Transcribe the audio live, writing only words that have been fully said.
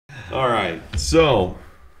All right. So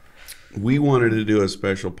we wanted to do a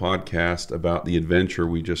special podcast about the adventure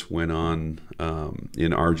we just went on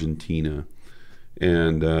in Argentina.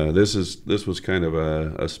 And this was kind of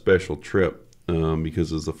a special trip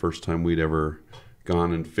because it's the first time we'd ever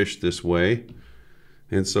gone and fished this way.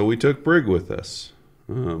 And so we took Brig with us.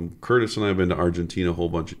 Curtis and I have been to Argentina a whole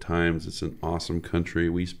bunch of times. It's an awesome country.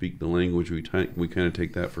 We speak the language. We kind of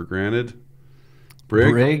take that for granted.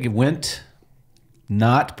 Brig went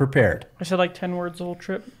not prepared. I said like 10 words the whole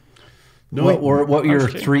trip. No. What were your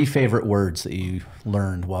 3 favorite words that you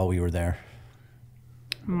learned while we were there?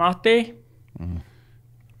 Mate.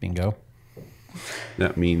 Bingo.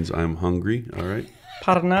 That means I'm hungry. All right.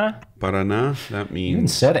 Paraná. Paraná. That means... You even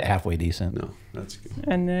said it halfway decent. No, that's good.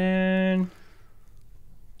 And then...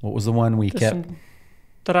 What was the one we kept?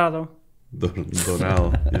 Dorado.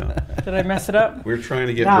 Dorado, yeah. Did I mess it up? We're trying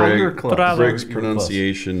to get Brig's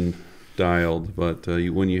pronunciation dialed, but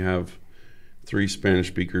when you have 3 Spanish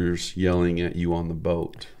speakers yelling at you on the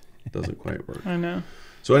boat, it doesn't quite work. I know.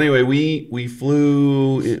 So anyway, we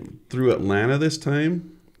flew through Atlanta this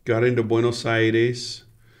time, got into Buenos Aires,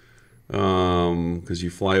 because you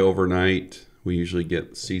fly overnight. We usually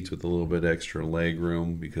get seats with a little bit extra leg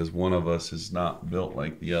room because one of us is not built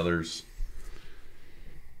like the others.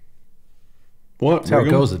 What? That's how it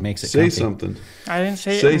goes. It makes it say comfy. Something. I didn't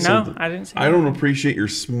say Say it. something. No, I didn't say I don't appreciate your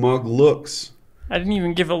smug looks. I didn't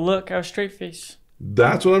even give a look. I was straight face.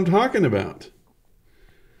 That's what I'm talking about.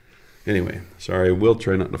 Anyway, sorry. We'll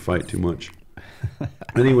try not to fight too much.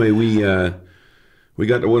 Anyway, we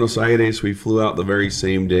got to Buenos Aires. We flew out the very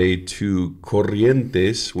same day to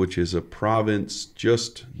Corrientes, which is a province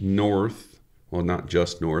just north. Well, not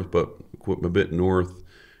just north, but a bit north.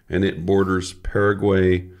 And it borders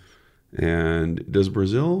Paraguay. And does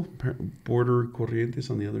Brazil border Corrientes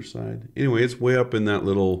on the other side? Anyway, it's way up in that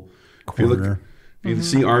little corner. If you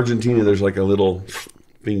see Argentina, there's like a little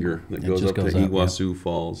finger that goes up to Iguazu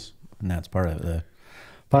Falls. And that's part of it. The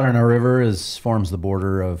Paraná River forms the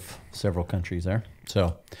border of several countries there.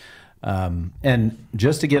 So, and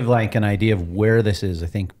just to give like an idea of where this is, I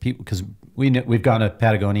think people, because we've gone to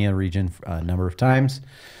Patagonia region a number of times.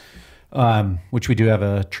 Which we do have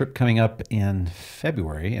a trip coming up in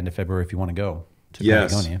February, end of February, if you want to go to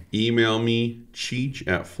Patagonia. Email me, Cheech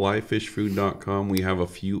at flyfishfood.com. We have a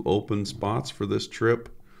few open spots for this trip.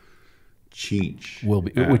 Cheech will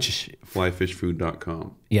be, which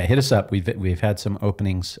flyfishfood.com. Yeah, hit us up. We've had some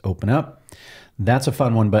openings open up. That's a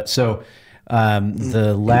fun one. But so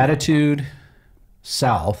the latitude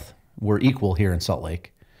south, we're equal here in Salt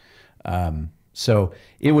Lake. So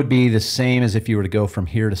it would be the same as if you were to go from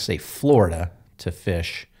here to, say, Florida to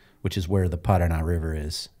fish, which is where the Paraná River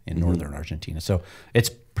is in northern Argentina. So it's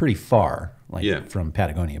pretty far from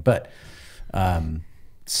Patagonia, but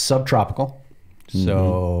subtropical.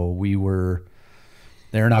 So we were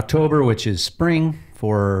there in October, which is spring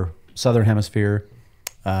for Southern Hemisphere.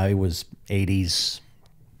 It was 80s.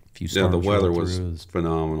 A few storms. Yeah, the weather was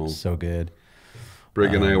phenomenal. So good.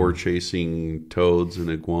 Brig and I were chasing toads and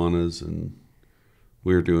iguanas, and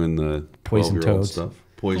we were doing the poison toad stuff.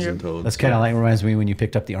 Poison toads. That's kind of like reminds me when you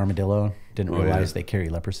picked up the armadillo. Didn't realize they carry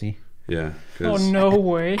leprosy. Yeah. Oh no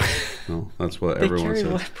way. No, that's what everyone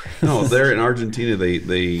says. No, there in Argentina,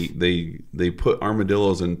 they put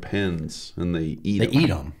armadillos in pens and they eat them. They eat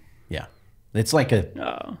them. Yeah, it's like a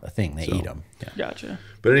thing. They eat them. Yeah. Gotcha.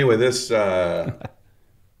 But anyway, this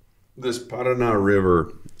Paraná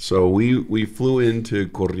River. So we flew into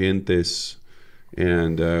Corrientes.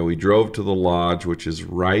 And we drove to the lodge, which is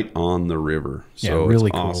right on the river. So really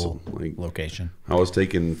it's awesome. Cool location. I was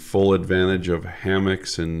taking full advantage of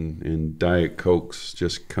hammocks and Diet Cokes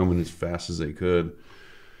just coming as fast as they could.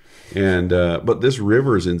 And but this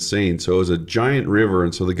river is insane. So it was a giant river.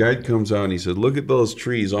 And so the guide comes out and he said, look at those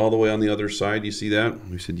trees all the way on the other side. You see that?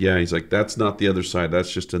 We said, yeah. He's like, that's not the other side.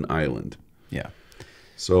 That's just an island. Yeah.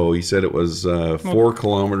 So he said it was 4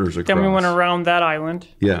 kilometers across. Then we went around that island.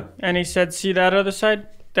 Yeah. And he said, see that other side?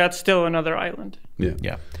 That's still another island. Yeah.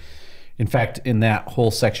 Yeah. In fact, in that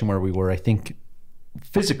whole section where we were, I think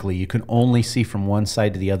physically you can only see from one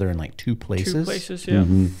side to the other in like 2 places. 2 places, yeah.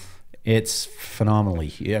 It's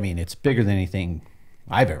phenomenally, I mean, it's bigger than anything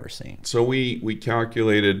I've ever seen. So we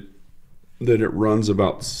calculated that it runs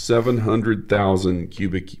about 700,000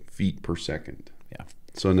 cubic feet per second. Yeah.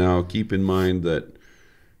 So now keep in mind that,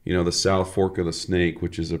 you know, the South Fork of the Snake,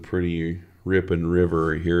 which is a pretty ripping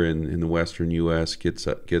river here in the western U.S., gets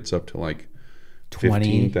up to like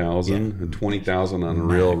 15,000 and 20,000 on a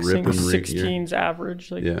real ripping rig. 16's average.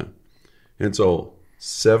 Like. Yeah. And so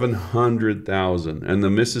 700,000. And the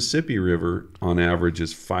Mississippi River on average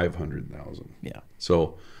is 500,000. Yeah.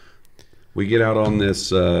 So we get out on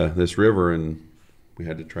this river, and we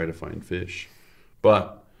had to try to find fish.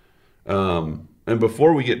 But and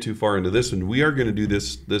before we get too far into this one, we are going to do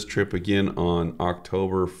this trip again on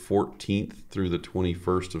October 14th through the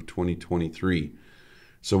 21st of 2023.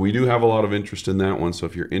 So we do have a lot of interest in that one. So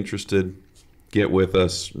if you're interested, get with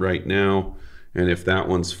us right now. And if that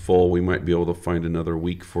one's full, we might be able to find another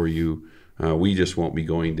week for you. We just won't be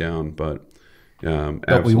going down, but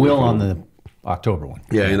we will on the October one.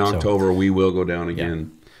 Yeah, in October we will go down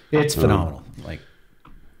again. Yeah. It's phenomenal.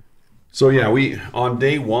 So yeah, we on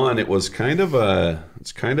day one it was kind of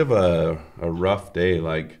a rough day.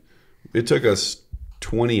 Like it took us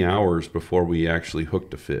 20 hours before we actually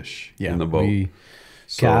hooked a fish in the boat. We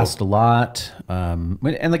cast a lot, and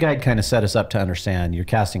the guide kind of set us up to understand you're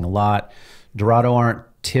casting a lot. Dorado aren't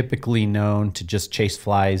typically known to just chase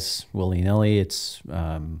flies willy-nilly. It's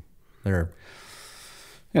they're,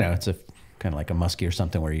 it's a kind of like a muskie or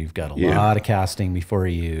something where you've got a lot of casting before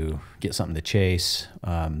you get something to chase.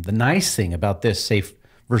 The nice thing about this,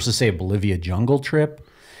 versus say a Bolivia jungle trip,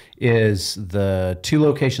 is the two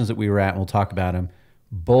locations that we were at, and we'll talk about them,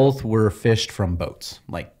 both were fished from boats,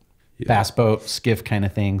 like bass boat, skiff kind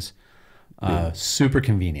of things. Super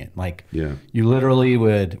convenient. You literally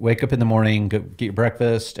would wake up in the morning, go get your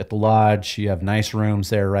breakfast at the lodge. You have nice rooms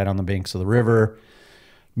there right on the banks of the river.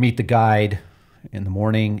 Meet the guide in the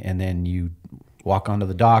morning, and then you walk onto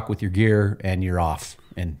the dock with your gear and you're off.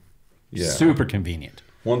 And super convenient.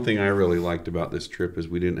 One thing I really liked about this trip is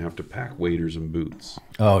we didn't have to pack waders and boots.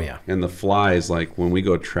 Oh, yeah. And the flies, like when we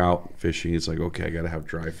go trout fishing, it's like, okay, I got to have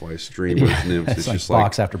dry flies, streamers, nymphs. It's like just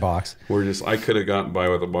box after box. I could have gotten by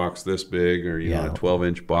with a box this big, or, a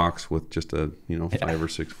 12-inch box with just a, 5 or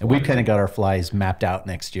 6 flies. And we kind of got our flies mapped out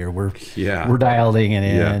next year. We're dialing it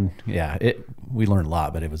in. We learned a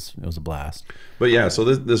lot, but it was a blast. But yeah, so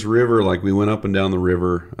this river, like we went up and down the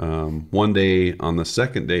river. One day, on the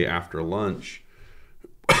second day after lunch,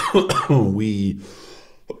 we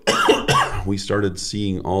started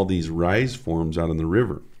seeing all these rise forms out in the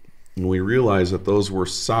river, and we realized that those were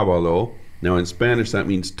sabalo. Now in Spanish that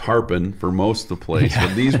means tarpon for most of the place,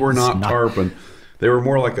 but these were not tarpon. They were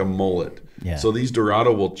more like a mullet. So these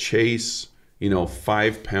Dorado will chase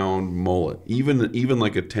 5-pound mullet, even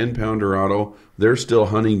like a 10-pound Dorado. They're still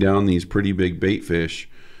hunting down these pretty big bait fish.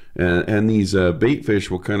 And these bait fish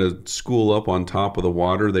will kind of school up on top of the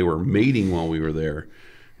water. They were mating while we were there.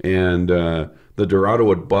 And the Dorado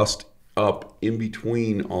would bust up in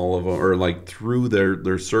between all of them, or like through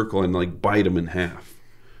their circle, and like bite them in half.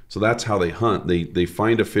 So that's how they hunt. They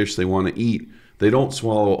find a fish they want to eat. They don't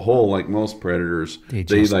swallow it whole like most predators.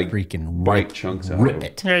 They like freaking bite chunks out of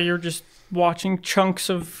it. Yeah, you're just watching chunks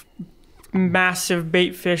of massive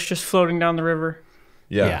bait fish just floating down the river.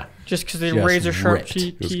 Yeah. Just because they razor sharp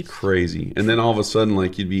teeth. It was crazy. And then all of a sudden,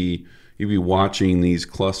 like you'd be watching these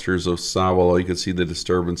clusters of sabalo. You could see the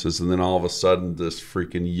disturbances, and then all of a sudden, this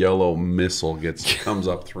freaking yellow missile comes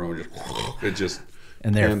up thrown.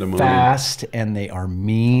 And they're fast, and they are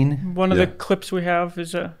mean. One of the clips we have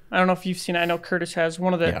is I don't know if you've seen it. I know Curtis has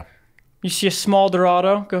one of the. You see a small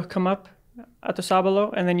Dorado come up at the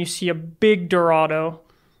sabalo, and then you see a big Dorado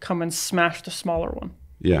come and smash the smaller one.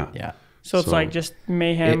 Yeah. So it's like just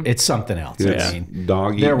mayhem. It's something else. I mean,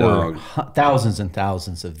 there were thousands and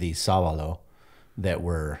thousands of these sabalo that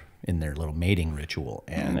were in their little mating ritual.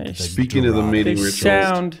 And speaking of the mating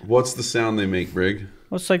rituals, what's the sound they make, Brig?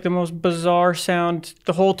 It's like the most bizarre sound.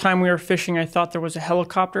 The whole time we were fishing, I thought there was a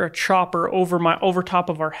helicopter, a chopper over top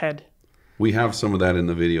of our head. We have some of that in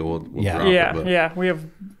the video. We'll drop it, we have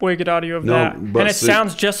way good audio of that. And it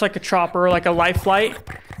sounds just like a chopper, like a life flight.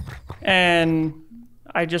 And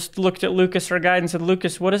I just looked at Lucas, our guide, and said,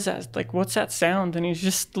 "Lucas, what is that? Like, what's that sound?" And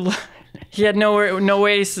he had no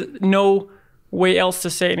way else to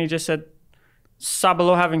say it, and he just said,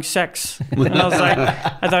 "Sabalo having sex." And I was like, I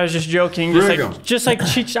thought I was just joking, just like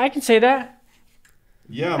Cheech. I can say that.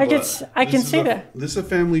 Yeah, I can say that. This is a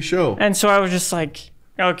family show. And so I was just like,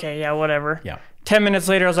 okay, yeah, whatever. Yeah. 10 minutes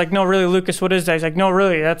later, I was like, "No, really, Lucas, what is that?" He's like, "No,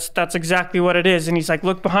 really, that's exactly what it is." And he's like,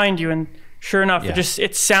 "Look behind you," and sure enough,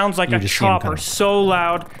 it sounds like a chopper, so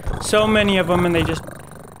loud, so many of them, and they just.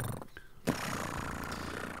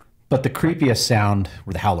 But the creepiest sound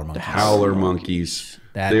were the howler monkeys. The howler monkeys.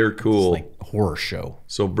 They're cool. It's like a horror show.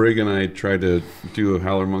 So Brig and I tried to do a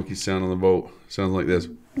howler monkey sound on the boat. Sounds like this.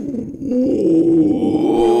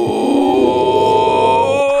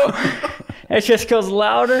 It just goes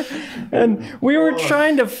louder, and we were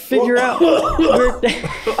trying to figure out. I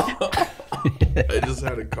just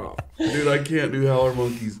had a cough. Dude, I can't do howler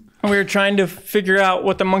monkeys. We were trying to figure out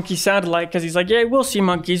what the monkey sounded like, because he's like, "Yeah, we'll see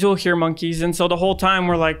monkeys, we'll hear monkeys." And so the whole time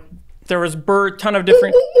we're like, there was ton of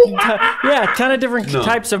different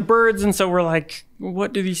types of birds. And so we're like,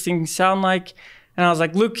 what do these things sound like? And I was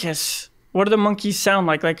like, Lucas, what do the monkeys sound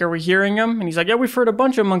like? Like, are we hearing them? And he's like, yeah, we've heard a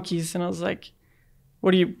bunch of monkeys. And I was like,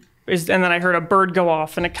 and then I heard a bird go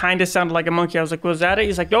off, and it kind of sounded like a monkey. I was like, was that it?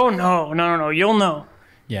 He's like, oh, no, you'll know.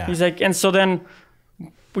 Yeah. He's like, and so then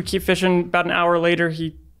we keep fishing. About an hour later,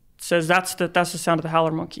 he says, that's the sound of the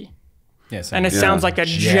howler monkey. Yes, and it sounds like a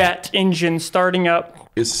jet engine starting up.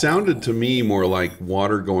 It sounded to me more like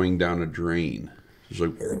water going down a drain. It's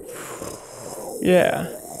like, yeah.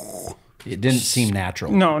 It didn't seem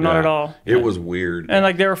natural. No, not at all. It was weird. And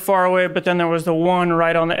like they were far away, but then there was the one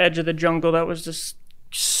right on the edge of the jungle that was just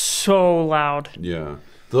so loud. Yeah.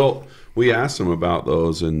 Though we asked them about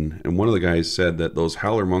those, and one of the guys said that those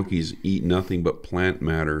howler monkeys eat nothing but plant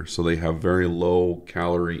matter, so they have very low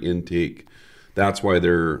calorie intake. That's why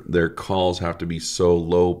their calls have to be so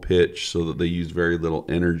low pitch, so that they use very little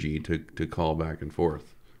energy to call back and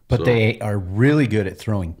forth. But they are really good at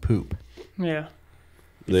throwing poop. Yeah.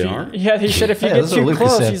 They are? Yeah, he said if you get too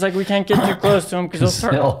close, he's like, we can't get too close to him because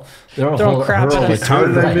they'll start throwing crap at us. How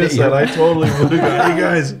did I miss that? I totally would have got you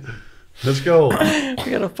guys. Let's go.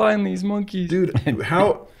 We gotta find these monkeys.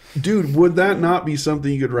 Dude, would that not be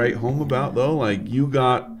something you could write home about, though? Like, you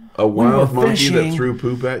got a wild monkey that threw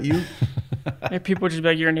poop at you? Yeah, people would just be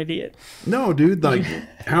like, you're an idiot. No, dude, like,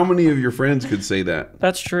 how many of your friends could say that?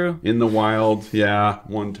 That's true. In the wild, yeah,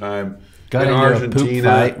 one time. Got in into Argentina, a poop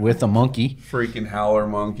fight with a monkey. Freaking howler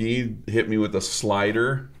monkey hit me with a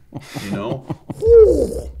slider, you know?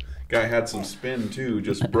 Guy had some spin, too.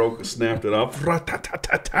 Just snapped it up.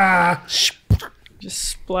 Just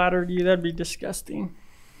splattered you. That'd be disgusting.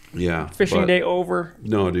 Yeah. Fishing day over.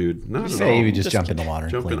 No, dude. Not at all. Say you just jump in the water.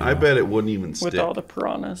 I bet it wouldn't even stick. With all the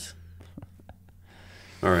piranhas.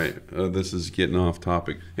 All right, this is getting off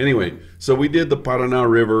topic. Anyway, so we did the Paraná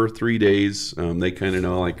River 3 days. They kind of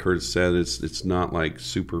know, like Curtis said, it's not like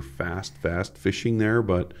super fast fishing there,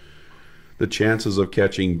 but the chances of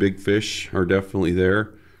catching big fish are definitely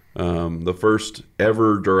there. The first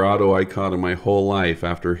ever Dorado I caught in my whole life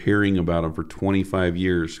after hearing about them for 25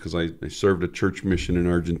 years, because I served a church mission in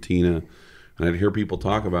Argentina, and I'd hear people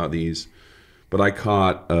talk about these. But I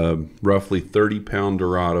caught a roughly 30-pound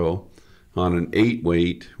Dorado on an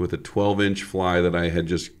 8-weight with a 12-inch fly that I had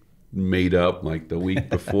just made up like the week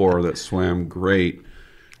before that swam great.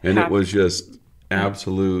 And it was just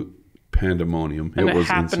absolute pandemonium. And it was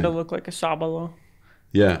happened insane. to look like a sabalo.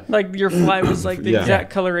 Yeah. Like your fly was like the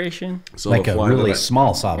exact coloration. So like a really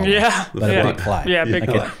small sabalo. Yeah. But a big fly. Yeah, big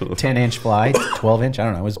fly. fly. A 10-inch fly, 12-inch, I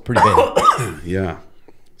don't know, it was pretty big. Yeah.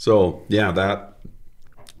 So, yeah, that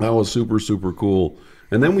was super, super cool.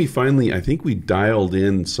 And then we finally, I think we dialed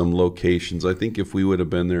in some locations. I think if we would have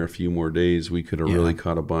been there a few more days, we could have really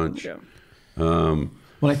caught a bunch. Yeah. Well,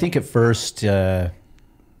 I think at first, so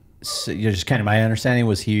just kind of my understanding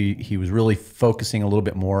was he was really focusing a little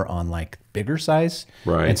bit more on like bigger size,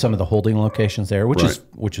 right? And some of the holding locations there,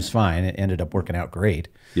 which is fine. It ended up working out great.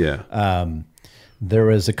 Yeah. There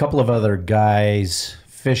was a couple of other guys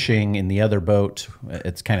fishing in the other boat.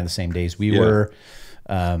 It's kind of the same days we were.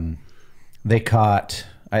 They caught,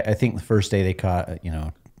 I think the first day they caught,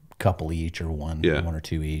 a couple each or one or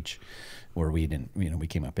two each, where we didn't, we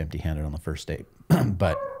came up empty-handed on the first day.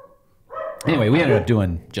 But anyway, we ended up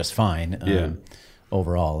doing just fine.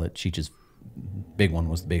 Overall, Cheech's big one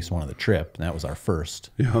was the biggest one of the trip, and that was our first.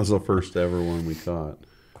 Yeah, it was the first ever one we caught.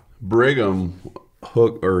 Brigham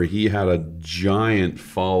he had a giant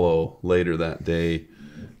follow later that day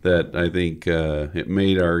that I think it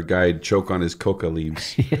made our guide choke on his coca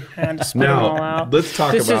leaves. And spit them all out. Let's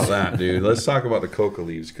talk about that, dude. Let's talk about the coca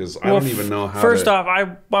leaves, because I don't even know how First off,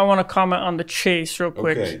 I want to comment on the chase real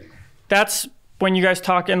quick. Okay. That's when you guys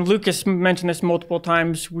talk, and Lucas mentioned this multiple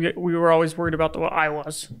times, we were always worried about I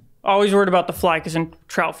was always worried about the fly, because in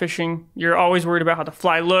trout fishing, you're always worried about how the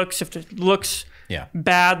fly looks. If it looks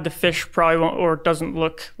bad, the fish probably won't, or doesn't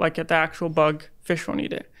look like the actual bug, fish won't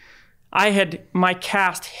eat it. My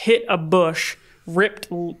cast hit a bush, ripped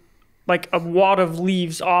like a wad of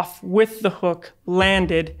leaves off with the hook,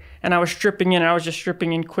 landed, and I was stripping in. I was just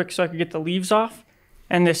stripping in quick so I could get the leaves off,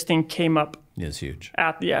 and this thing came up. It's huge.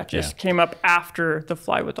 Came up after the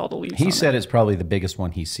fly with all the leaves. He said it's probably the biggest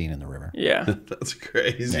one he's seen in the river. Yeah. That's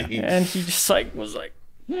crazy. Yeah. And he just was like,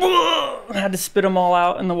 I had to spit them all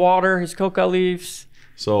out in the water, his coca leaves.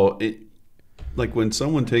 So, like when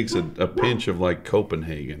someone takes a pinch of like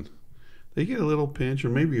Copenhagen, they get a little pinch or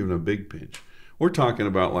maybe even a big pinch. We're talking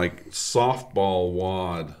about like softball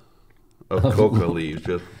wad of coca leaves,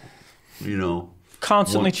 just,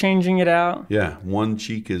 constantly changing it out. Yeah, one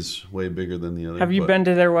cheek is way bigger than the other. Have you been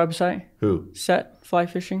to their website? Who? Set Fly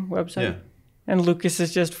Fishing website? Yeah. And Lucas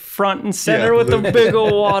is just front and center with a big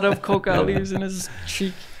old wad of coca leaves in his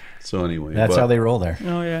cheek. So anyway. That's how they roll there.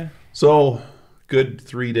 Oh, yeah. So good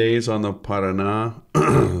 3 days on the Paraná.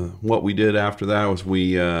 What we did after that was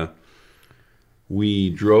we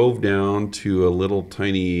drove down to a little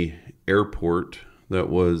tiny airport that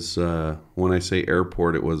was, when I say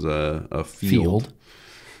airport, it was a field.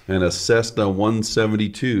 And a Cessna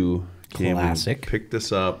 172 came and picked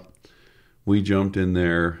us up. We jumped in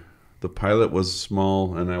there. The pilot was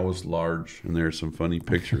small and I was large, and there's some funny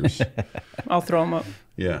pictures. I'll throw them up.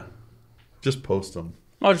 Yeah. Just post them.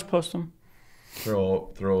 I'll just post them. Throw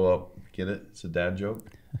up. Get it? It's a dad joke?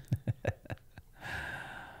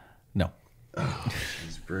 No. Oh,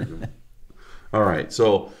 jeez, Brig. All right.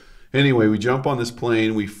 So anyway, we jump on this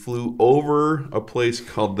plane. We flew over a place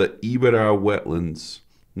called the Ibera Wetlands.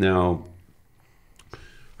 Now,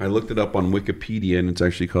 I looked it up on Wikipedia, and it's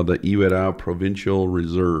actually called the Ibera Provincial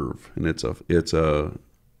Reserve, and it's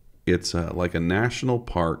like a national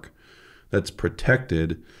park that's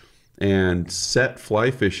protected. And Set Fly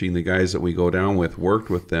Fishing, the guys that we go down with, worked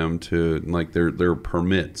with them to like their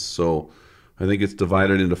permits. So I think it's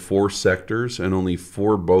divided into 4 sectors, and only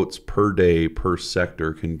 4 boats per day per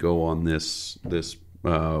sector can go on this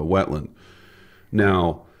wetland.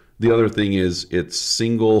 Now, the other thing is it's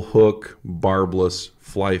single hook, barbless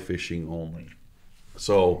fly fishing only.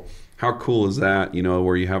 So how cool is that? You know,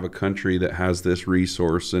 where you have a country that has this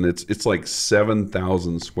resource, and it's like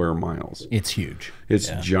 7,000 square miles. It's huge. It's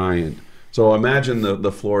giant. So imagine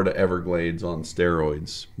the Florida Everglades on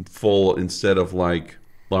steroids, full, instead of like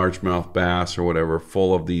largemouth bass or whatever,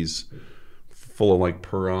 full of like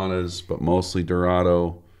piranhas, but mostly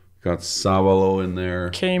Dorado. Got Sabalo in there.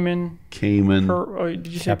 Cayman. Did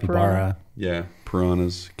you say capybara? Yeah,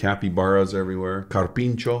 piranhas. Capybaras everywhere.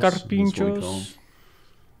 Carpinchos.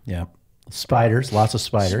 Yeah. Spiders. Lots of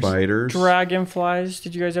spiders. Dragonflies.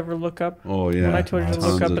 Did you guys ever look up? Oh, yeah. When I told you to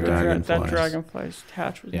look up that dragonfly's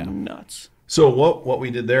hatch was nuts. So what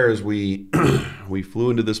we did there is we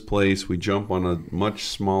flew into this place. We jump on a much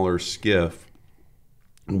smaller skiff,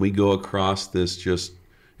 and we go across this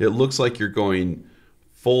it looks like you're going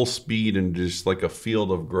full speed and just like a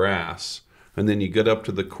field of grass, and then you get up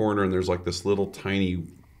to the corner and there's like this little tiny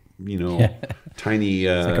tiny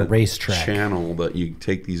it's like a racetrack channel that you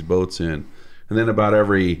take these boats in, and then about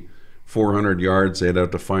every 400 yards they'd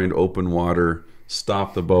have to find open water,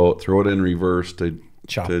 stop the boat, throw it in reverse to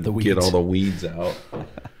get all the weeds out.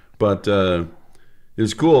 But it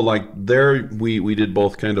was cool. Like there we did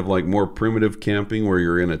both kind of like more primitive camping where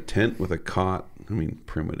you're in a tent with a cot. I mean,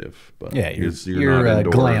 primitive, but yeah, you're not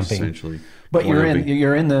indoors, glamping, essentially. But glamping.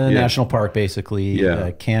 you're in the national park basically,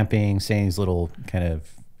 camping, staying these little kind of,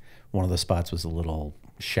 one of the spots was a little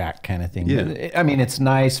shack kind of thing. Yeah. I mean, it's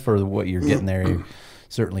nice for what you're getting there. You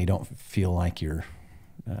certainly don't feel like you're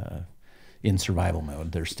in survival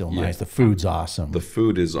mode. They're still nice. The food's awesome. The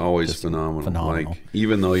food is always phenomenal. Like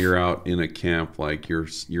even though you're out in a camp, like you're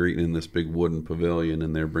eating in this big wooden pavilion,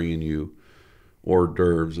 and they're bringing you hors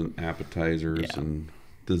d'oeuvres and appetizers and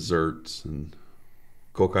desserts and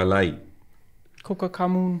coca light. Coca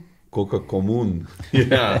común. Coca común.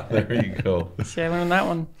 Yeah, there you go. See, I learned that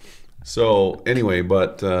one. So anyway,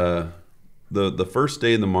 but the first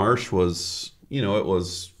day in the marsh was, it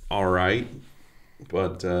was all right.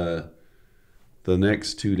 But the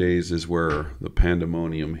next 2 days is where the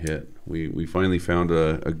pandemonium hit. We finally found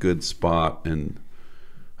a good spot, and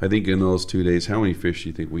I think in those 2 days, how many fish do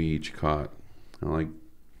you think we each caught? Like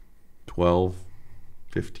 12,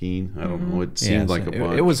 15? I don't know. It seemed like a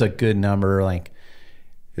bunch. It was a good number. Like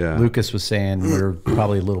Lucas was saying, we're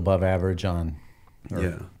probably a little above average on,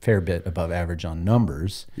 fair bit above average on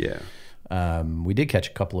numbers. Yeah. We did catch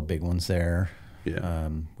a couple of big ones there,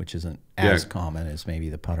 which isn't as common as maybe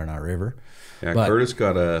the Paraná River. Yeah, but Curtis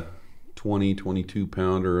got a 22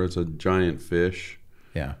 pounder. It's a giant fish.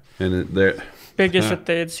 Yeah. And biggest that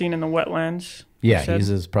they had seen in the wetlands. Yeah, he's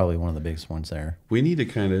is probably one of the biggest ones there. We need to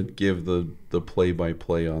kind of give the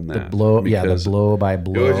play-by-play on that. The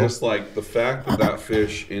blow-by-blow. It was just like the fact that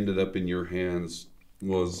fish ended up in your hands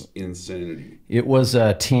was insanity. It was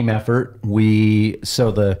a team effort.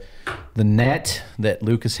 So the net that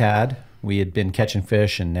Lucas had, we had been catching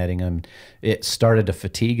fish and netting them. It started to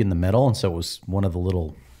fatigue in the middle, and so it was one of the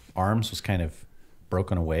little arms was kind of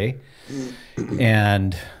broken away.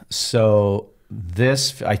 And so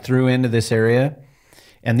I threw into this area,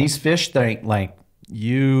 and these fish,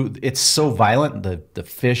 it's so violent. The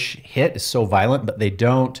fish hit is so violent, but they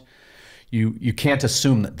don't. You can't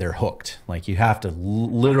assume that they're hooked. Like you have to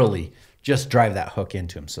literally just drive that hook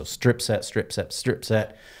into him. So strip set, strip set, strip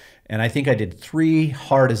set. And I think I did 3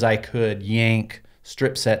 hard as I could yank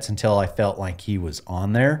strip sets until I felt like he was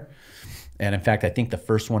on there. And in fact, I think the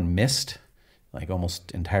first one missed like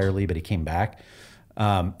almost entirely, but he came back.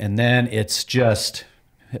 And then it's just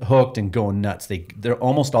hooked and going nuts. They're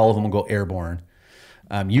almost all of them will go airborne.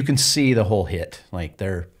 You can see the whole hit. Like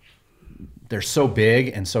they're so big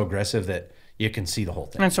and so aggressive that you can see the whole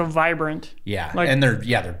thing. And so vibrant. Yeah. Like, and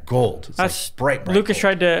they're gold. It's like bright Lucas gold.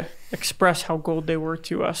 tried to express how gold they were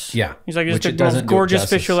to us. Yeah. He's like, it's the most gorgeous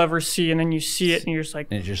fish you'll ever see. And then you see it and you're just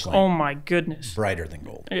like, oh my goodness. Brighter than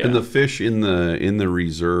gold. Yeah. And the fish in the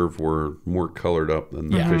reserve were more colored up than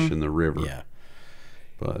the fish in the river. Yeah.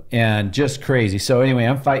 And just crazy. So anyway,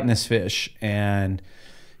 I'm fighting this fish and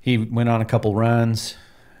he went on a couple runs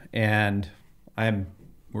and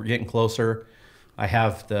we're getting closer. I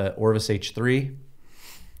have the Orvis H3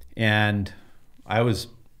 and I was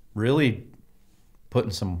really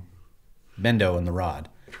putting some bendo in the rod.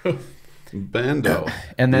 Bendo.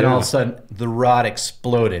 And then all of a sudden the rod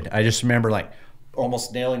exploded. I just remember like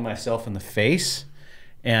almost nailing myself in the face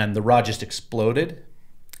and the rod just exploded.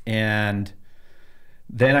 And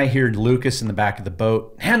then I heard Lucas in the back of the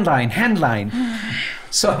boat, hand line.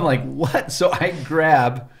 So I'm like, what? So I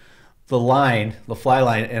grab the line, the fly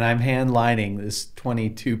line, and I'm hand lining this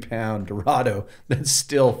 22-pound Dorado that's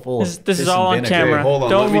still full of this is all on camera. Okay, hold on,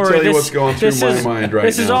 Don't let me worry. tell you what's going through my mind right now.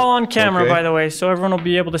 This is all on camera, by the way, so everyone will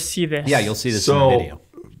be able to see this. Yeah, you'll see this in the video.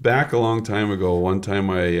 Back a long time ago, one time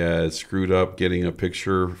I screwed up getting a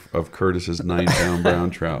picture of Curtis's 9-pound brown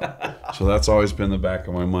trout. So that's always been in the back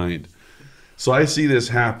of my mind. So I see this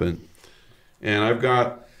happen, and I've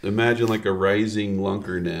got, imagine like a rising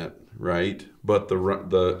lunker net, right? But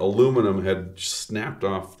the aluminum had snapped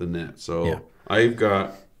off the net. So I've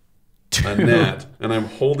got a net, and I'm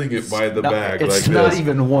holding it by the bag like this. It's not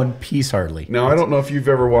even one piece hardly. Now, I don't know if you've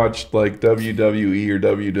ever watched like WWE or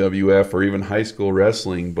WWF or even high school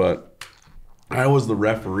wrestling, but I was the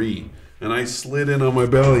referee. And I slid in on my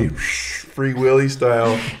belly, Free Willy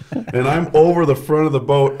style, and I'm over the front of the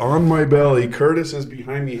boat on my belly. Curtis is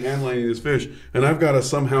behind me handlining this fish, and I've got to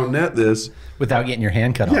somehow net this. Without getting your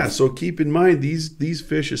hand cut off. Yeah, so keep in mind, these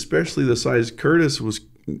fish, especially the size Curtis was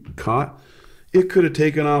caught, it could have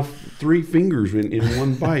taken off 3 fingers in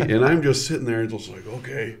one bite. And I'm just sitting there and just like,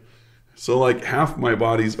 okay. So like half my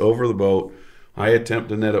body's over the boat. I attempt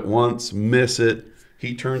to net it once, miss it.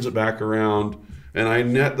 He turns it back around. And I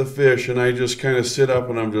net the fish, and I just kind of sit up,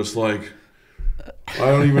 and I'm just like, I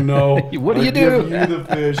don't even know. What do you do? I give you the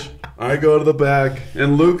fish. I go to the back,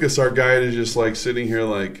 and Lucas, our guide, is just like sitting here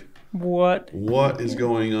like, what is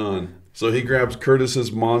going on? So he grabs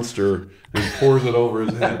Curtis's monster and pours it over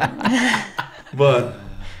his head. But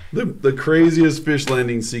the craziest fish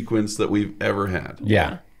landing sequence that we've ever had.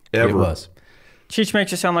 Yeah, ever. It was. Cheech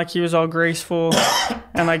makes it sound like he was all graceful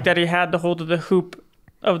and like that he had the hold of the hoop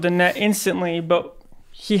of the net instantly, but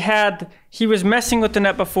he was messing with the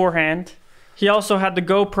net beforehand. He also had the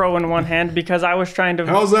GoPro in one hand because I was trying to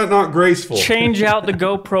how's that not graceful? Change out the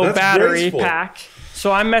GoPro battery graceful. pack.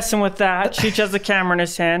 So I'm messing with that. Cheech has the camera in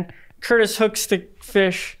his hand. Curtis hooks the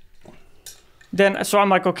fish. So I'm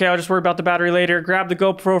like, okay, I'll just worry about the battery later. Grab the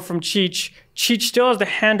GoPro from Cheech. Cheech still has the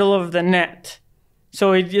handle of the net.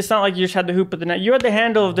 So it's not like you just had the hoop of the net. You had the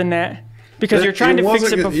handle of the net because you're trying to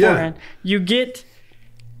fix it beforehand. Yeah.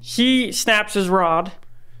 He snaps his rod,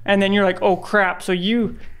 and then you're like, oh crap. So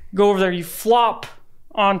you go over there, you flop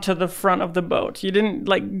onto the front of the boat. You didn't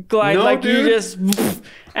like glide, you just,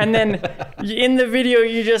 and then in the video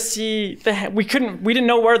you just see we didn't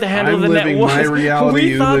know where the handle of the net was. My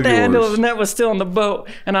reality, we thought the handle of the net was still in the boat,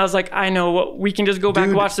 and I was like, I know what, we can just go back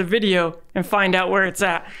and watch the video and find out where it's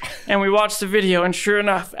at. And we watched the video, and sure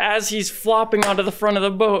enough, as he's flopping onto the front of the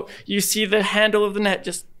boat, you see the handle of the net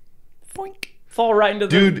just boink. Fall right into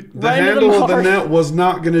the handle of the net was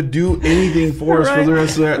not going to do anything for us for the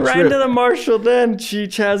rest of that trip. Right into the Marshall, then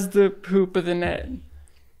Cheech has the hoop of the net.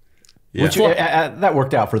 Yeah. Which that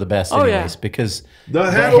worked out for the best anyways, because the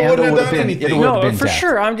handle wouldn't have done anything. No, for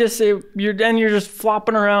sure. I'm just saying, you're just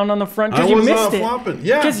flopping around on the front because you missed it. I was not flopping,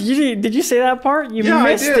 yeah. Because did you say that part? You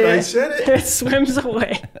missed it. I said it. It swims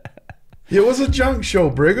away. It was a junk show,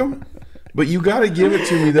 Brigham. But you got to give it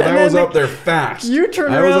to me that I was up there fast. You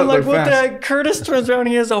turn around like, what the heck? Curtis turns around,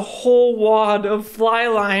 he has a whole wad of fly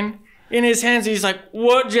line in his hands. He's like,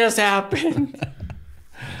 what just happened?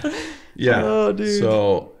 Yeah. Oh, dude.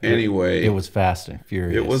 So, anyway. It was fast and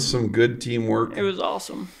furious. It was some good teamwork. It was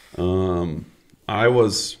awesome. I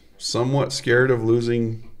was somewhat scared of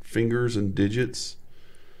losing fingers and digits.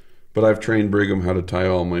 But I've trained Brigham how to tie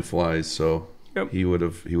all my flies. So, he would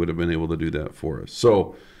have been able to do that for us.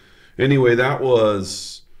 So, Anyway, that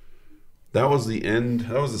was the end.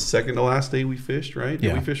 That was the second to last day we fished, right?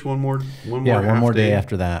 Did we fish one more day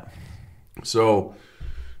after that. So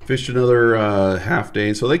fished another half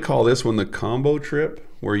day. So they call this one the combo trip,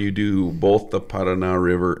 where you do both the Paraná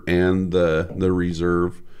River and the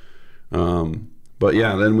reserve. But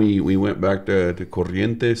yeah, then we went back to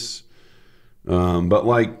Corrientes. But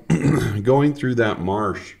like going through that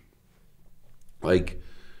marsh, like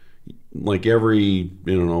every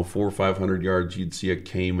 400 or 500 yards you'd see a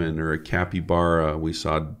caiman or a capybara. We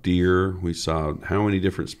saw deer. We saw how many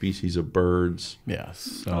different species of birds.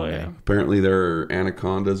 Yes. Apparently there are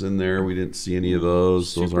anacondas in there. We didn't see any of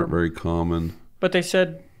those. Those aren't very common. But they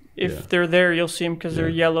said if they're there, you'll see them because they're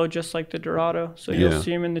yellow, just like the Dorado. So you'll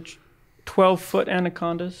see them in the 12-foot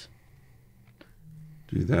anacondas.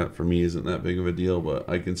 Dude, that for me isn't that big of a deal, but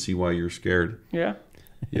I can see why you're scared. Yeah.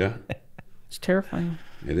 Yeah. It's terrifying.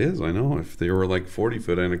 It is, I know. If they were like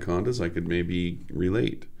 40-foot anacondas, I could maybe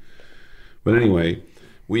relate. But anyway,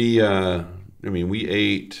 we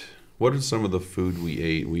ate, what is some of the food we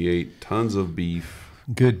ate? We ate tons of beef.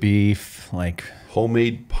 Good beef, like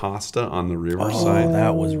homemade pasta on the riverside. Oh,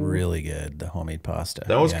 that was really good, the homemade pasta.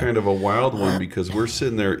 That was kind of a wild one because we're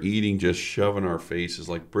sitting there eating, just shoving our faces.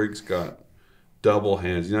 Like Brig's got double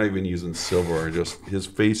hands. He's not even using silverware. Just his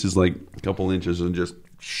face is like a couple inches and just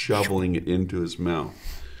shoveling it into his mouth.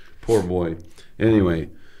 Poor boy. Anyway,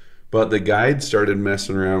 but the guide started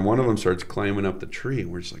messing around. One of them starts climbing up the tree,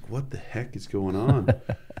 and we're just like, what the heck is going on?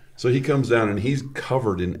 So he comes down, and he's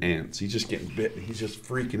covered in ants. He's just getting bit. He's just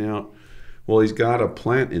freaking out. Well, he's got a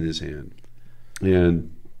plant in his hand.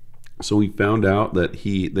 And so we found out that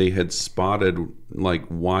they had spotted like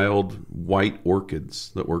wild white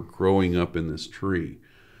orchids that were growing up in this tree.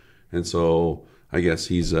 And so I guess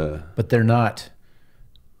he's but they're not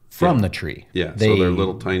from the tree. Yeah, so they're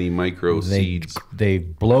little tiny micro seeds. They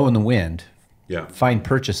blow in the wind, yeah, find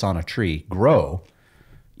purchase on a tree, grow,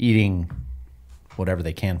 eating whatever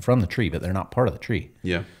they can from the tree, but they're not part of the tree.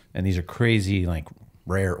 Yeah. And these are crazy, like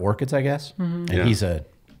rare orchids, I guess. Mm-hmm. And he's a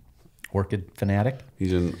orchid fanatic.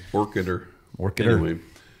 He's an orchider. Anyway, so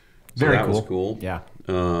very that cool. was cool. Yeah.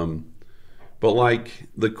 But like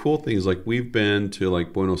the cool thing is, like, we've been to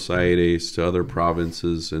like Buenos Aires, to other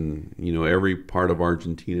provinces, and every part of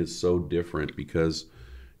Argentina is so different because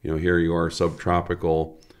here you are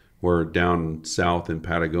subtropical, where down south in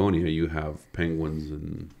Patagonia you have penguins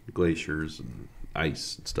and glaciers and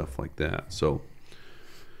ice and stuff like that. So,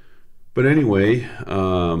 but anyway,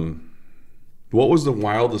 what was the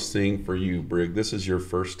wildest thing for you, Brig? This is your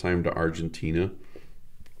first time to Argentina.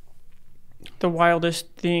 The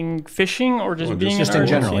wildest thing, fishing, or just being just in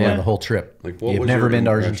general? Yeah, the whole trip. Like, you've never been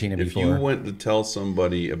to Argentina before. If you went to tell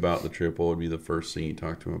somebody about the trip, what would be the first thing you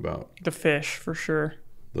talk to them about? The fish, for sure.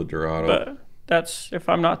 The Dorado. But that's if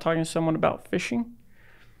I'm not talking to someone about fishing.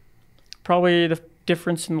 Probably the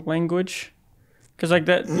difference in language, because like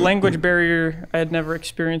that language barrier, I had never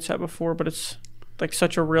experienced that before, but it's like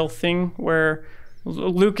such a real thing where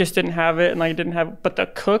Lucas didn't have it, and I didn't have it, but the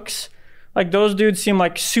cooks. Like, those dudes seem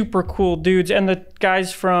like super cool dudes. And the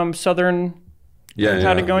guys from Southern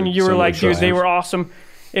Patagonia, you were like, dude, they were awesome.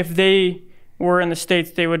 If they were in the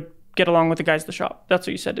States, they would get along with the guys at the shop. That's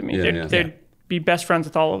what you said to me. They'd be best friends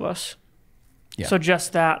with all of us. Yeah. So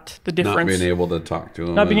just that, the difference. Not being able to talk to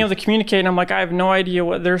them. Not being able to communicate. And I'm like, I have no idea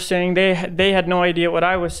what they're saying. They had no idea what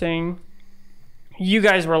I was saying. You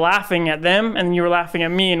guys were laughing at them, and you were laughing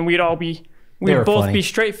at me, and we'd both funny. Be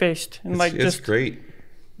straight-faced. And it's great.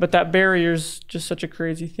 But that barrier's just such a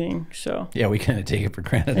crazy thing. So yeah, we kind of take it for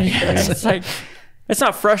granted. Yeah, it's like, it's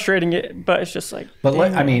not frustrating, but it's just like. But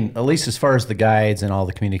I mean, at least as far as the guides and all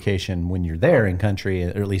the communication, when you're there in country,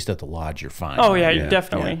 or at least at the lodge, you're fine. Oh yeah,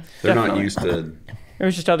 definitely. Yeah. They're not used to. It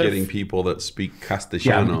was just getting people that speak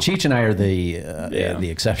Castellano. Yeah, Cheech and I are the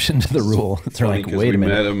exception to the rule. They're like, wait a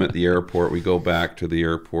minute. We met him at the airport. We go back to the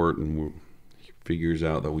airport, and he figures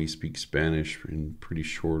out that we speak Spanish in pretty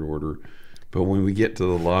short order. But when we get to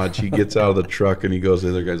the lodge, he gets out of the truck and he goes to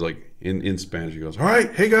the other guys, like in Spanish. He goes, "All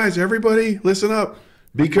right, hey guys, everybody, listen up.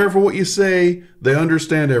 Be careful what you say. They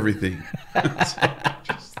understand everything."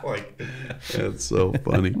 Just like, that's so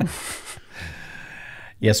funny.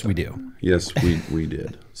 Yes, we do. Yes, we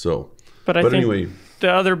did. So, but I think anyway,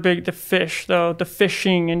 the fish though, the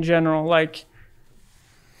fishing in general, like,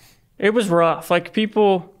 it was rough. Like,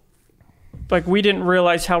 people. Like, we didn't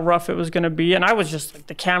realize how rough it was going to be. And I was just like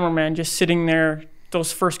the cameraman, just sitting there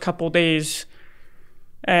those first couple days.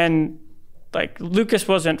 And like, Lucas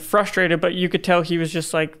wasn't frustrated, but you could tell he was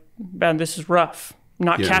just like, man, this is rough.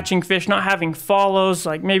 Not catching fish, not having follows,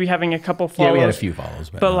 like maybe having a couple follows. Yeah, we had a few follows.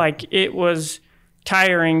 But like, it was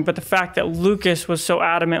tiring, but the fact that Lucas was so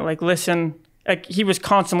adamant, like, listen, like he was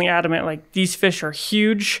constantly adamant, like these fish are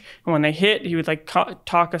huge, and when they hit, he would like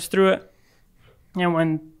talk us through it. And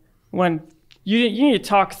when you need to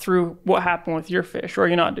talk through what happened with your fish, or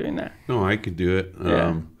you're not doing that. No, I could do it.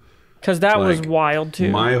 Because that was wild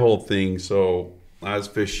too. My whole thing, so I was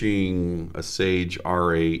fishing a Sage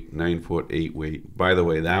R8, 9-foot 8 weight. By the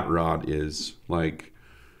way, that rod is like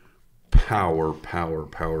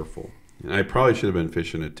powerful. And I probably should have been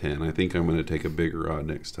fishing a 10. I think I'm going to take a bigger rod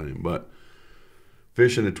next time. But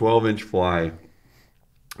fishing a 12-inch fly,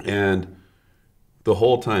 and the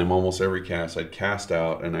whole time, almost every cast, I'd cast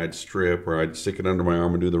out and I'd strip, or I'd stick it under my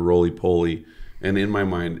arm and do the roly-poly. And in my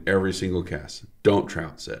mind, every single cast, don't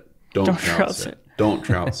trout set. Don't trout set. Don't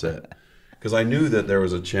trout set. Because I knew that there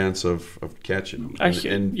was a chance of catching them.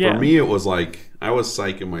 And for me, it was like, I was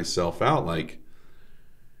psyching myself out. Like,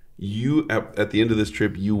 you, at the end of this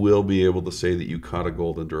trip, you will be able to say that you caught a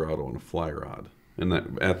golden Dorado on a fly rod. And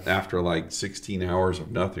that after like 16 hours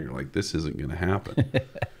of nothing, you're like, this isn't going to happen.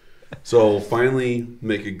 So finally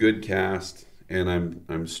make a good cast, and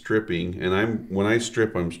I'm stripping. And when I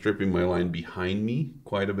strip, I'm stripping my line behind me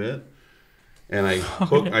quite a bit. And I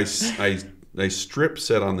hook, I strip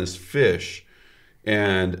set on this fish,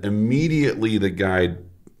 and immediately the guide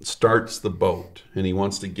starts the boat, and he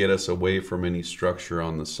wants to get us away from any structure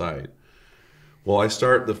on the side. Well,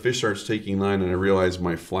 the fish starts taking line, and I realize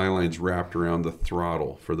my fly line's wrapped around the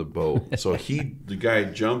throttle for the boat. So the guy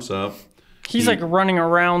jumps up. He's like running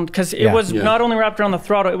around, because it was not only wrapped around the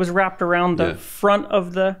throttle, it was wrapped around the front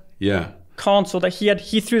of the console that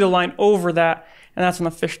he threw the line over that. And that's when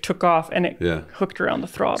the fish took off, and it hooked around the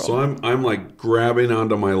throttle. So I'm like grabbing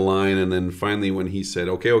onto my line, and then finally when he said,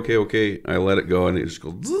 okay, I let it go, and it just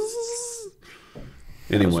goes zzz.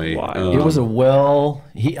 Anyway, it was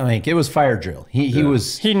it was fire drill. He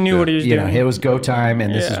knew what he was doing. It was go time,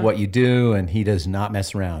 and this is what you do, and he does not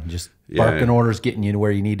mess around. Just barking orders, getting you to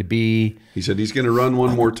where you need to be. He said he's going to run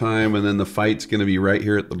one more time, and then the fight's going to be right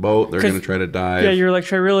here at the boat. They're going to try to dive. Yeah, you're like,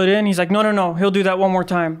 should I reel it in? He's like, no, he'll do that one more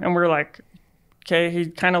time. And we're like, okay, he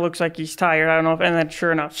kind of looks like he's tired. I don't know and then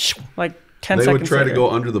sure enough, like 10 seconds They would try later. to go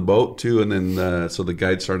under the boat too, and then so the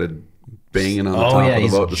guide started banging on the top of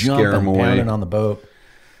the boat to scare him away. On the boat.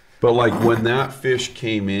 But like when that fish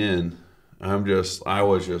came in, I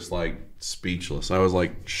was just like speechless. I was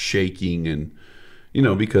like shaking, and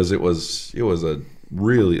because that was the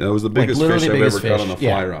biggest fish I've ever caught on a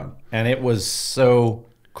fly rod, and it was so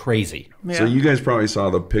crazy. Yeah. So you guys probably saw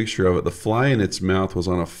the picture of it. The fly in its mouth was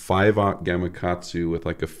on a 5/0 Gamakatsu with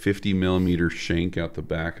like a 50 millimeter shank out the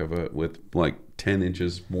back of it with like 10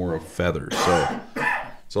 inches more of feathers.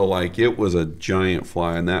 So like it was a giant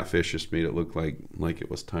fly, and that fish just made it look like it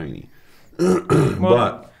was tiny.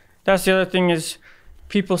 But that's the other thing is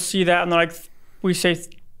people see that and they're like, we say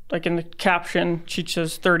like in the caption, Cheech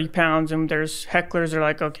says 30 pounds, and there's hecklers that are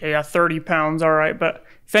like, okay, 30 pounds, all right, but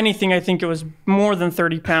if anything, I think it was more than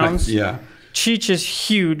 30 pounds. Yeah. Cheech is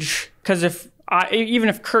huge, because even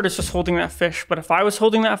if Curtis was holding that fish, but if I was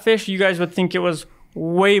holding that fish, you guys would think it was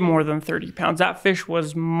way more than 30 pounds. That fish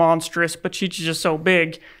was monstrous, but Cheech is just so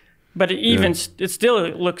big. But it still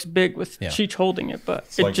looks big with Cheech holding it, but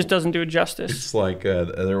it just doesn't do it justice. It's like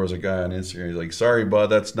there was a guy on Instagram. He's like, "Sorry, bud,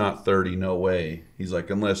 that's not 30. No way." He's like,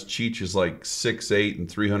 "Unless Cheech is like 6'8" and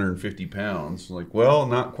 350 pounds." I'm like, well,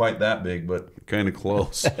 not quite that big, but kind of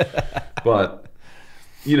close. But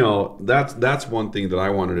that's one thing that I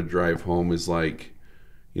wanted to drive home is like,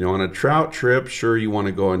 on a trout trip, sure, you want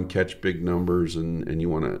to go and catch big numbers and you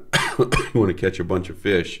want to catch a bunch of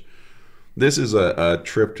fish. This is a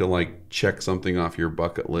trip to like check something off your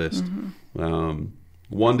bucket list. Mm-hmm.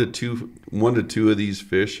 One to two of these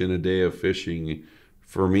fish in a day of fishing,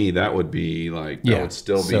 for me, that would be like that would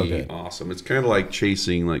still be awesome. It's kind of like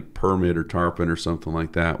chasing like permit or tarpon or something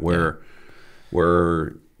like that, where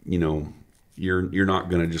you're not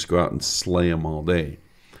going to just go out and slay them all day.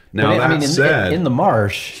 Now in the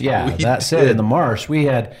marsh, in the marsh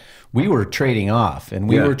we were trading off, and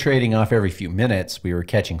we were trading off every few minutes. We were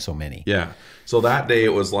catching so many. Yeah. So that day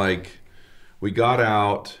it was like we got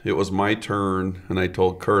out. It was my turn, and I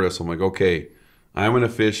told Curtis, I'm like, okay, I'm going to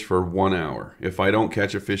fish for 1 hour. If I don't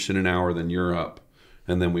catch a fish in an hour, then you're up.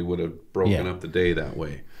 And then we would have broken up the day that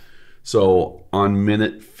way. So on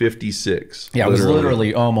minute 56. Yeah, it was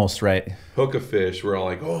literally almost right. Hook a fish. We're all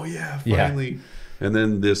like, oh, yeah, finally. Yeah. And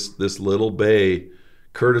then this little bay,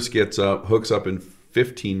 Curtis gets up, hooks up in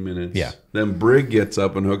 15 minutes. Yeah. Then Brig gets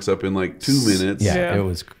up and hooks up in like 2 minutes. Yeah. It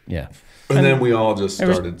was, And then we all just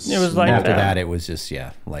started. It was like after that, it was just,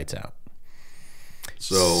 lights out.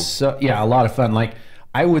 So a lot of fun. Like,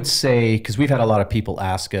 I would say, because we've had a lot of people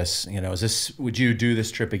ask us, would you do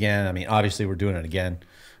this trip again? I mean, obviously we're doing it again.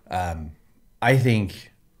 I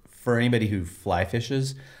think for anybody who fly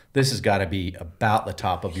fishes, this has got to be about the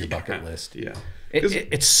top of your bucket list. Yeah.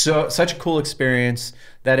 It's such a cool experience.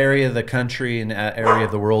 That area of the country and that area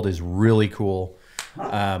of the world is really cool.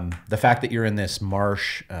 The fact that you're in this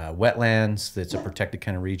marsh, wetlands, that's a protected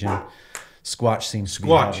kind of region. Squatch seems to be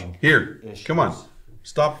having here. Issues. Come on,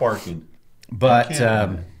 stop barking. But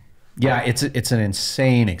yeah, it's an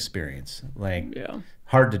insane experience. Like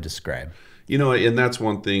hard to describe. And that's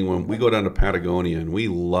one thing when we go down to Patagonia and we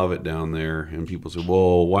love it down there, and people say,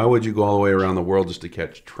 "Well, why would you go all the way around the world just to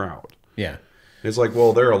catch trout?" Yeah, it's like,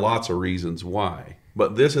 well, there are lots of reasons why,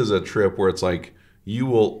 but this is a trip where it's like you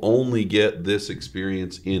will only get this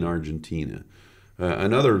experience in Argentina.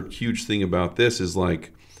 Another huge thing about this is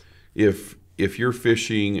like if you're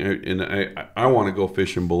fishing, and I want to go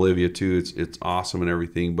fish in Bolivia too. It's awesome and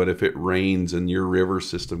everything, but if it rains and your river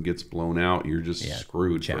system gets blown out, you're just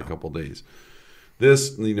screwed for a couple days.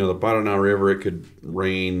 This, the Paraná River, it could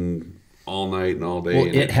rain all night and all day.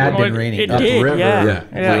 Well, it had been raining. It did, river. Yeah.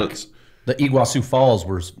 Like, the Iguazu Falls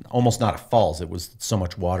was almost not a falls. It was so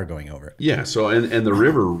much water going over it. Yeah. So and the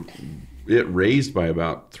river, it raised by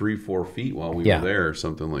about 3-4 feet while we were there, or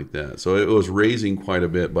something like that. So it was raising quite a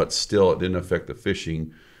bit, but still it didn't affect the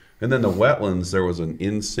fishing. And then the wetlands, there was an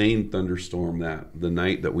insane thunderstorm the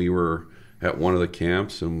night that we were at one of the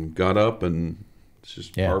camps, and got up, and it's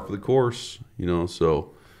just par for the course,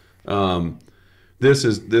 So this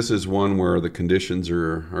is one where the conditions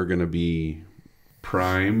are going to be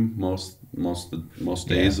prime most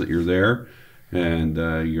days that you're there. And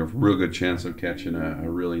you have a real good chance of catching a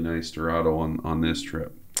really nice Dorado on this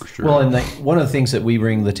trip, for sure. Well, and one of the things that we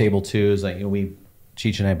bring to the table too is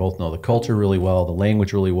Cheech and I both know the culture really well, the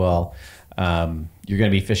language really well. You're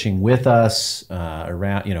going to be fishing with us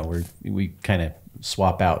around. We kind of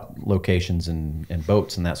swap out locations and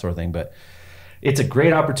boats and that sort of thing. But it's a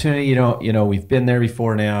great opportunity. We've been there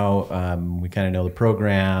before now. We kind of know the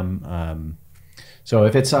program. So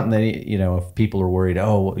if it's something that, if people are worried,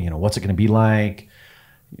 what's it going to be like?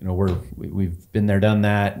 We've been there, done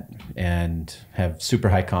that, and have super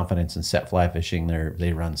high confidence in set fly fishing.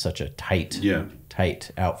 They run such a tight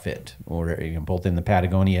outfit, or both in the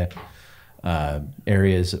Patagonia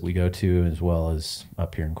areas that we go to, as well as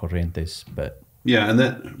up here in Corrientes. But yeah, and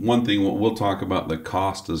that one thing we'll talk about the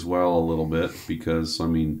cost as well a little bit, because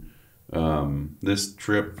this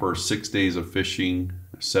trip for 6 days of fishing,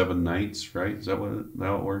 7 nights, right? Is that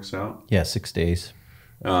how it works out? Yeah, 6 days.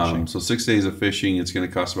 So 6 days of fishing, it's going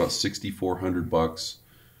to cost about $6,400.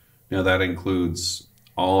 Now that includes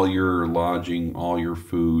all your lodging, all your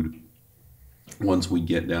food. Once we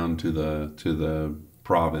get down to the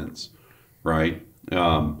province, right?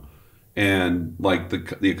 And like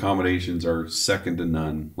the accommodations are second to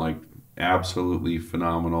none, like absolutely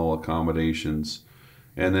phenomenal accommodations.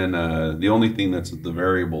 And then the only thing that's the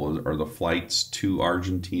variable are the flights to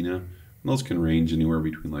Argentina. And those can range anywhere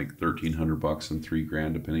between like $1,300 and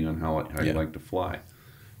 $3,000, depending on how you like to fly.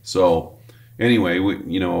 So anyway,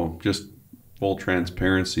 just full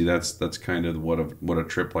transparency. That's kind of what a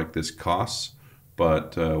trip like this costs.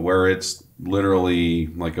 But where it's literally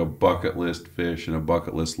like a bucket list fish and a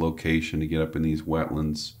bucket list location to get up in these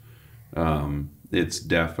wetlands, it's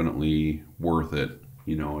definitely worth it.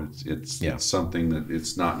 It's something that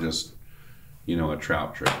it's not just a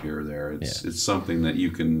trout trip here or there. It's something that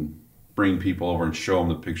you can bring people over and show them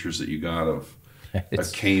the pictures that you got of a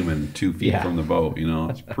caiman 2 feet from the boat.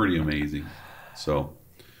 It's pretty amazing. So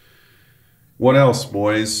what else,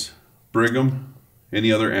 boys? Brigham,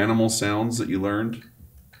 any other animal sounds that you learned?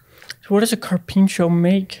 So what does a carpincho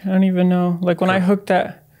make? I don't even know. Like when I hooked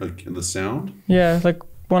that, like the sound? Yeah, like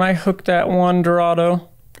when I hooked that one Dorado.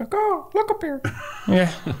 Caw, look up here.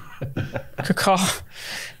 Yeah. Caw.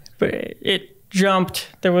 But it jumped.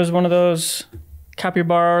 There was one of those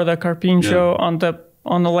capybara, the carpincho, on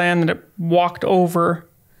the land, and it walked over.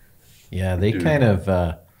 Yeah, they kind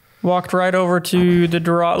of walked right over to the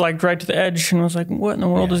Dorado, like right to the edge, and was like, "What in the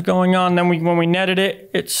world is going on?" Then when we netted it,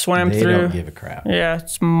 it swam through. They don't give a crap. Yeah,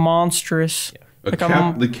 it's monstrous.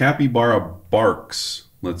 Yeah. The capybara barks.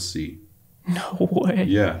 Let's see. No way.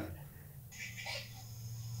 Yeah.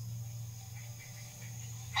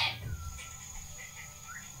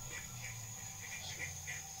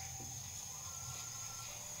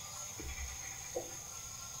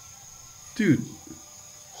 Dude,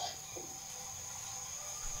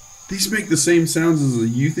 these make the same sounds as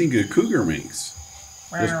you think a cougar makes.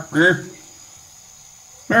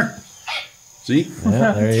 See?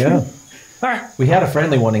 Yeah, there you go. We had a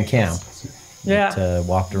friendly one in camp. that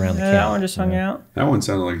walked around the camp. That one just hung out. That one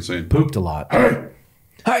sounded like it's saying Pooped a lot. Hey,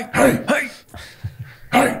 Hey,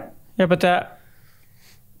 hey. Yeah, but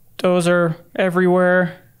those are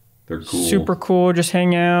everywhere. They're cool. Super cool. Just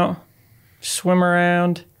hang out, swim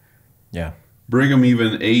around. Yeah. Brigham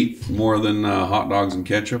even ate more than hot dogs and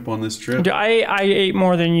ketchup on this trip. I ate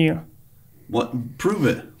more than you. What? Prove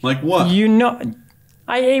it. Like what? You know,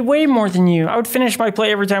 I ate way more than you. I would finish my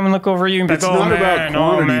plate every time and look over you and be It's like, not about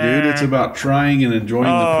quantity, dude. It's about trying and enjoying the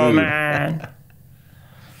food. Oh, man.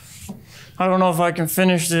 I don't know if I can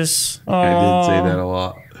finish this. Oh. I did say that a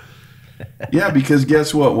lot. Yeah, because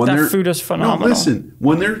guess what? When that food is phenomenal. No, listen.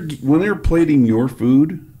 When they're plating your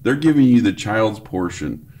food, they're giving you the child's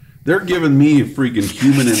portion. They're giving me a freaking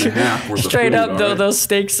human and a half worth Straight of food. up, though, those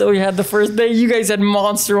steaks that we had the first day, you guys had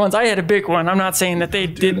monster ones. I had a big one. I'm not saying that they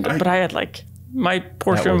didn't, but I had like my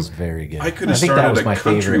portion. That was very good. I could have started a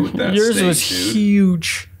country with that Yours steak, was dude.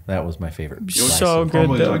 Huge. That was my favorite. It was so good,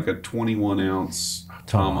 Probably though. like a 21-ounce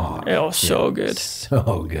tomahawk. It was so good.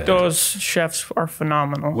 So good. Those chefs are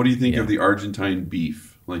phenomenal. What do you think of the Argentine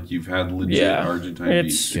beef? Like you've had legit Argentine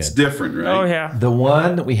beef. It's different, right? Oh, yeah. The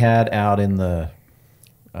one that we had out in the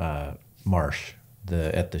marsh,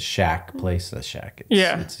 at the shack place,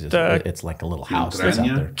 it's like a little house that's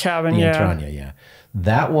out there. Cabin, yeah.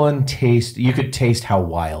 That one you could taste how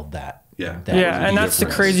wild that. Yeah. And that's the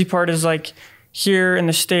crazy part is like here in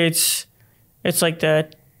the States, it's like the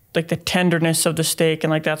tenderness of the steak,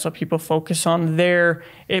 and like that's what people focus on. There,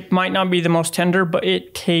 it might not be the most tender, but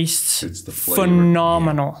it tastes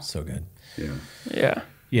phenomenal. Yeah, so good.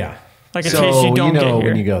 Yeah. Like a so, taste you don't get here.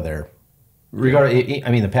 When you go there.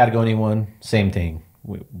 The Patagonia one, same thing.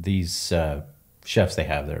 These chefs they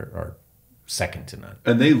have there are second to none.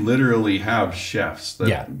 And they literally have chefs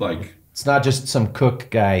that like. It's not just some cook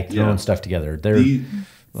guy throwing stuff together. They're these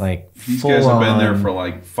guys have been there for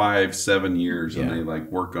like 5-7 years, and they like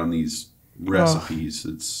work on these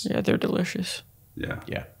recipes. They're delicious.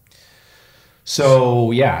 Yeah. So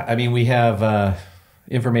we have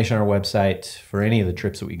information on our website for any of the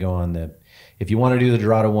trips that we go on. If you want to do the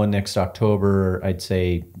Dorado one next October, I'd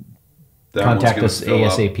say contact us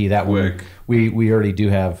ASAP. That one, we already do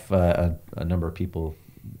have a number of people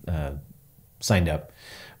signed up,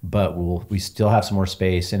 but we still have some more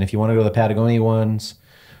space. And if you want to go to the Patagonia ones,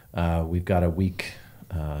 we've got a week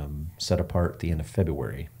set apart at the end of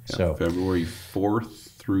February. So February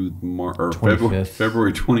 4th through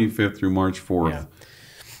February 25th through March 4th. Yeah.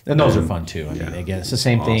 And those are fun too. I mean, again, it's the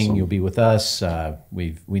same thing. You'll be with us.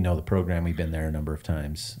 We know the program. We've been there a number of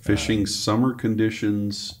times. Fishing summer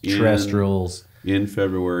conditions. Terrestrials. In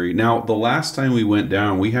February. Now, the last time we went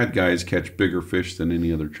down, we had guys catch bigger fish than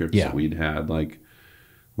any other trips that we'd had. Like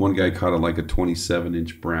one guy caught a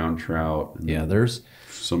 27-inch brown trout. There's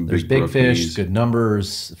some big fish, good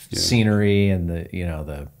numbers, scenery, and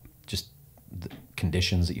the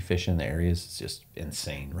conditions that you fish in the areas. It's just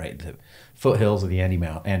insane, right? The foothills of the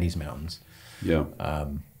Andes Mountains. Yeah.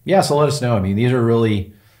 So let us know. I mean, these are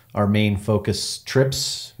really our main focus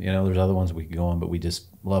trips. There's other ones we could go on, but we just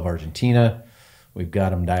love Argentina. We've got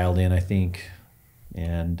them dialed in, I think.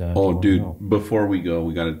 And before we go,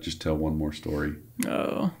 we got to just tell one more story.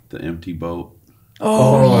 Oh. The empty boat.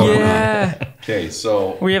 Oh, yeah. Okay,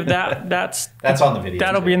 so we have that. That's on the video.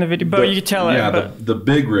 That'll be in the video, but you can tell it. Yeah, the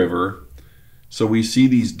Big River. So we see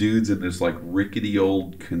these dudes in this like rickety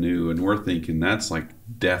old canoe, and we're thinking that's like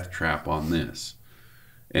death trap on this.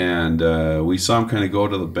 And we saw them kind of go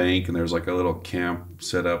to the bank, and there's like a little camp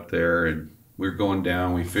set up there, and we're going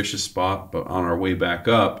down. We fish a spot, but on our way back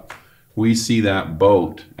up, we see that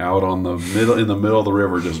boat out in the middle of the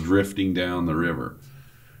river, just drifting down the river.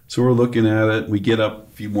 So we're looking at it. We get up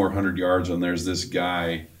a few more 100 yards, and there's this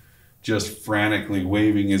guy just frantically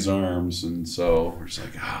waving his arms, and so we're just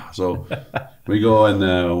like, So we go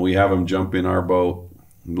and we have him jump in our boat.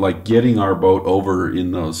 Like getting our boat over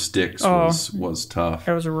in those sticks was tough.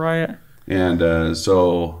 It was a riot. And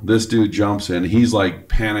so this dude jumps in. He's like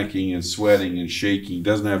panicking and sweating and shaking.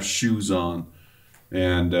 Doesn't have shoes on.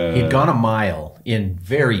 And he'd gone a mile in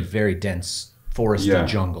very, very dense forested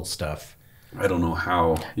jungle stuff. I don't know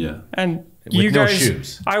how. Yeah. And with you guys, no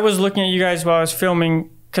shoes. I was looking at you guys while I was filming,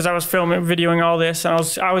 because I was videoing all this, and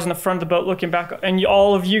I was in the front of the boat looking back, and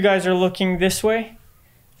all of you guys are looking this way,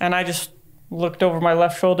 and I just looked over my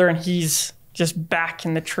left shoulder, and he's just back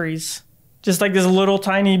in the trees, just like this little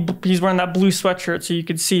tiny. He's wearing that blue sweatshirt, so you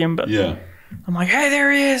could see him. But I'm like, hey,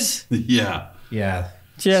 there he is. Yeah.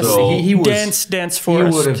 Yes, so he was dense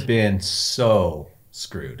forest. He would have been so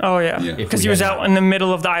screwed. Oh yeah, because he was out in the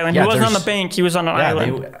middle of the island. He wasn't on the bank. He was on an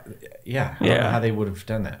island. yeah, I don't know how they would have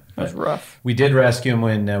done that. That was rough. We did rescue him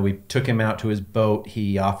when we took him out to his boat.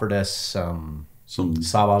 He offered us some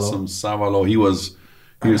savalo. Some savalo. He was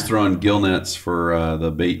throwing gill nets for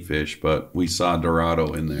the bait fish, but we saw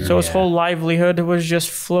Dorado in there. So his whole livelihood was just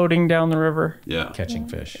floating down the river. Yeah. Catching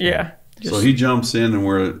fish. Yeah. So he jumps in and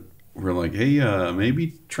we're like, hey,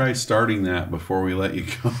 maybe try starting that before we let you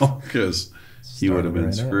go, because he would have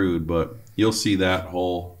been screwed. But you'll see that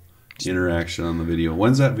whole interaction on the video.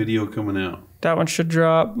 When's that video coming out? That one should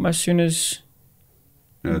drop as soon as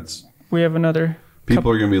we have another.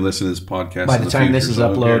 People are going to be listening to this podcast. By the time this is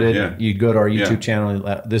uploaded, you go to our YouTube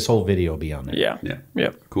channel. This whole video will be on there. Yeah. Yeah.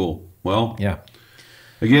 Yep. Cool. Well,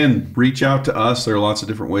 again, reach out to us. There are lots of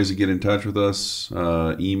different ways to get in touch with us.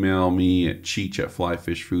 Email me at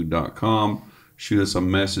cheech@flyfishfood.com. Shoot us a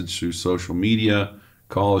message through social media.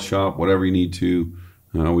 Call a shop, whatever you need to.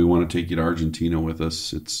 We want to take you to Argentina with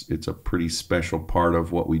us. It's a pretty special part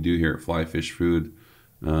of what we do here at Fly Fish Food.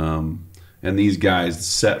 And these guys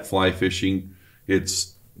set fly fishing.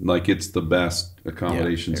 It's the best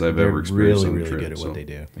accommodations I've ever experienced on a trip. Really good at what they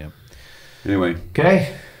do. Yeah. Anyway.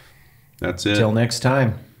 Okay. That's it. Till next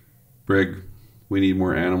time. Brig, we need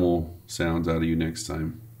more animal sounds out of you next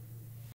time.